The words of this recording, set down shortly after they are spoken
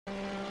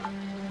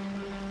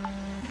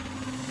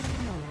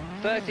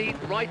13,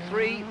 right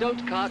 3,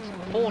 don't cut,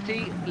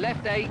 40,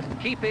 left 8,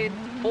 keep in,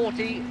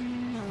 40,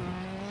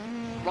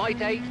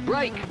 right 8,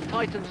 brake,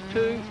 tightens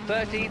 2,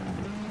 13,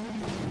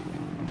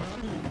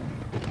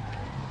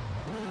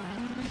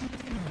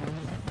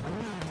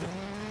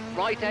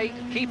 right 8,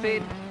 keep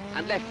in,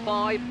 and left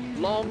 5,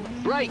 long,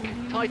 brake,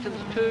 tightens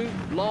 2,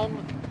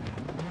 long,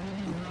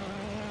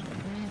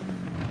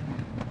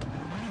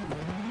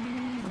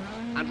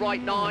 and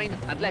right 9,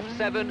 and left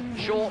 7,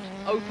 short,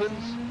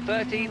 opens,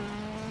 13,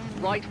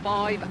 right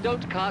 5,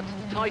 don't cut,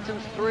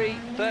 tightens 3,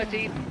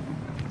 13,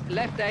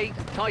 left 8,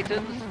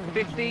 tightens,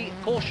 50,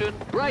 caution,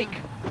 brake.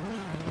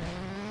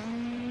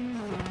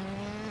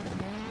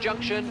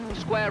 Junction,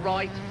 square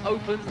right,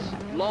 opens,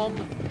 long,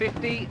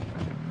 50,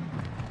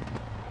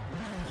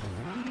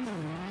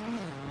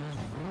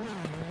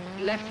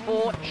 left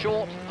 4,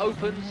 short,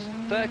 opens,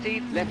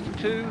 13, left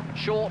 2,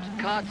 short,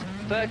 cut,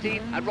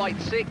 13, and right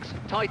 6,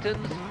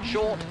 tightens,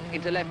 short,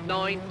 into left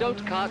 9,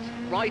 don't cut,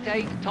 right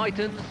 8,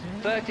 tightens,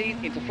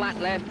 13, into flat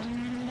left,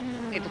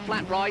 into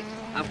flat right,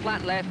 and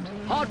flat left,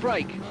 hard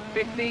brake,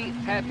 50,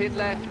 hairpin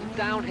left,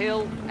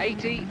 downhill,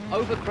 80,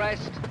 over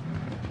crest,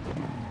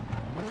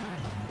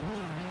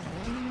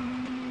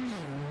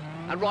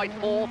 and right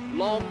 4,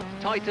 long,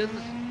 tightens,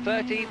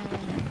 13,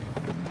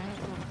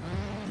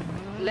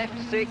 left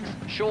 6,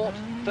 short,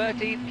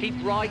 13, keep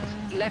right,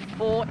 left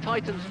 4,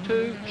 tightens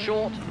 2,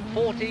 short,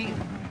 40,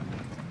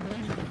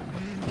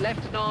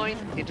 left 9,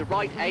 into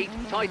right 8,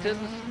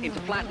 tightens, into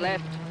flat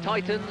left,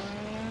 tightens,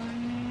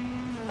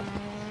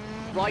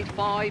 right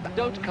 5,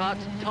 don't cut,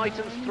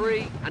 tightens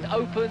 3, and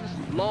opens,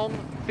 long,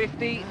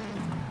 50,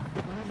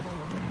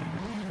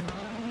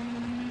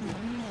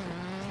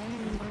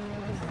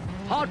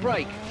 hard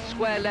brake,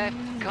 square left,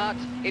 cut,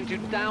 into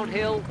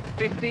downhill,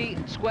 50,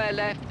 square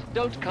left,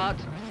 don't cut,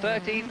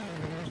 13,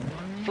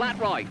 flat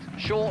right,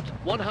 short,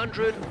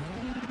 100,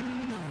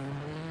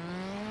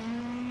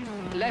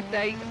 left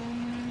 8,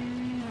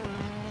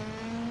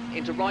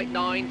 into right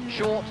 9,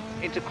 short,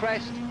 into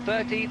crest,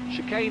 13,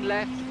 chicane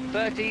left,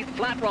 13,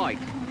 flat right,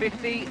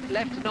 50,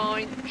 left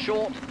 9,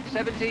 short,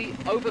 70,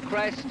 over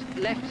crest,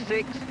 left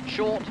 6,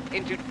 short,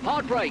 into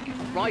hard brake,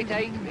 right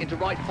 8, into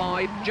right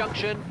 5,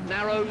 junction,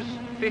 narrows,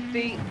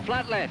 50,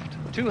 flat left,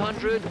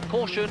 200,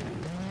 caution,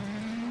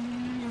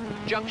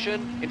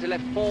 junction, into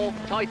left 4,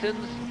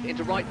 tightens,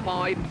 into right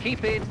 5,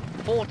 keep in,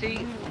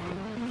 40,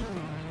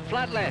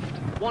 flat left,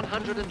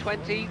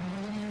 120,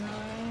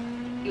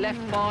 left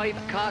 5,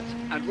 cut,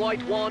 and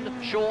right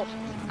 1, short,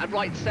 and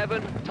right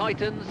 7,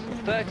 tightens,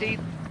 30,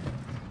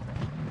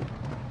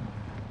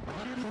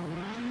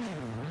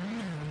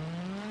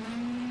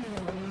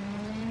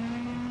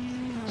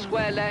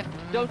 square left,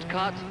 don't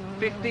cut,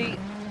 50,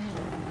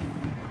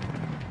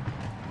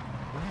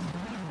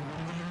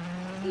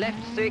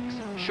 left 6,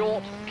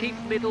 short, keep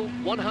middle,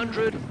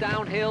 100,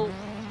 downhill,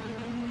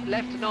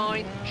 left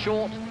 9,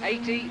 short,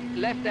 80,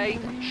 left 8,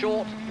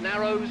 short,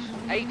 narrows,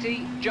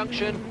 80,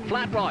 junction,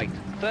 flat right,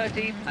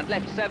 30, and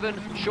left 7,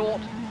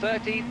 short,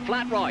 30,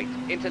 flat right,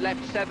 into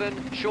left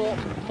 7, short,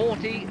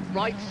 40,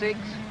 right 6,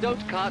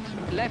 don't cut,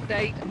 left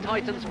 8,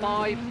 tightens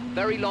 5,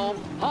 very long,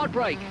 hard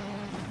brake,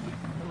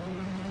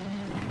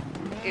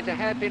 into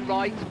hairpin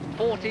right,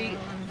 40,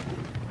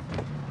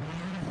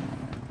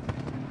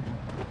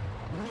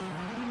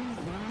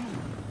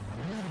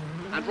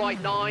 and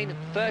right 9,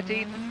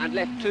 13, and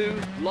left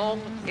 2,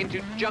 long,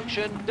 into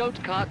junction,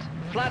 don't cut,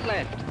 flat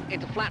left,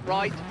 into flat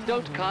right,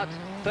 don't cut,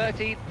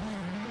 13,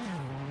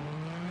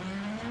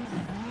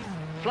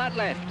 flat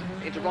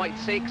left, into right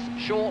 6,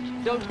 short,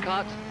 don't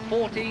cut,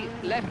 40,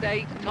 left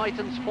 8,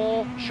 tightens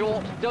 4,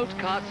 short, don't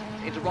cut,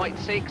 into right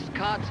 6,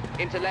 cut,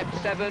 into left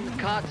 7,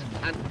 cut,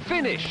 and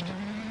finished!